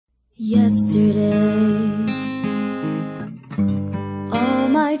Yesterday, all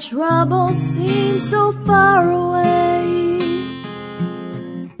my troubles seem so far away.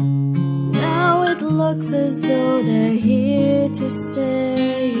 Now it looks as though they're here to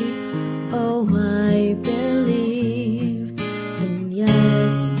stay. Oh, I believe in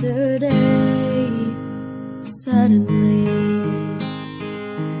yesterday. Suddenly,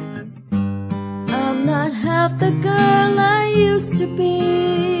 I'm not half the girl I used to be.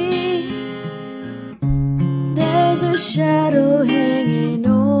 There's a shadow hanging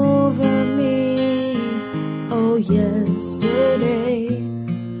over me. Oh, yesterday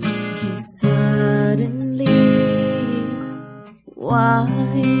came suddenly. Why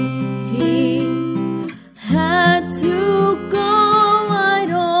he had to go, I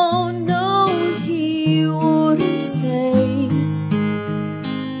don't know. He wouldn't say.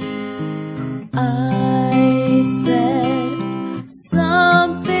 I said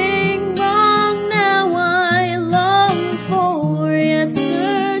something wrong. Now I long for yesterday.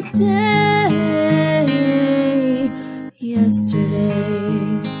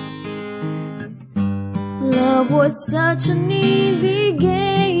 Yesterday, love was such an easy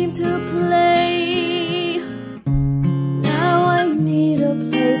game to play. Now I need a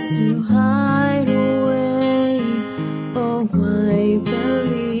place to hide away. Oh, I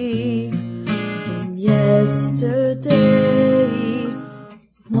believe in yesterday.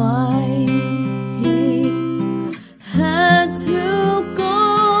 Why he had to go,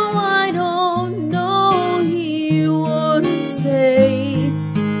 I don't know. He wouldn't say.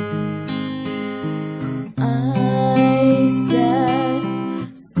 I said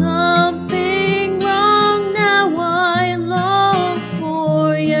something wrong. Now I long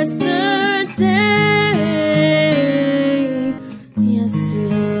for yesterday.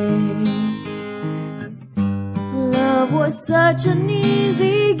 Yesterday, love was such an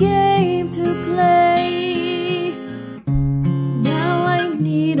easy game to play. Now I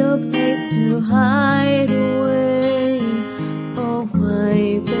need a place to hide away.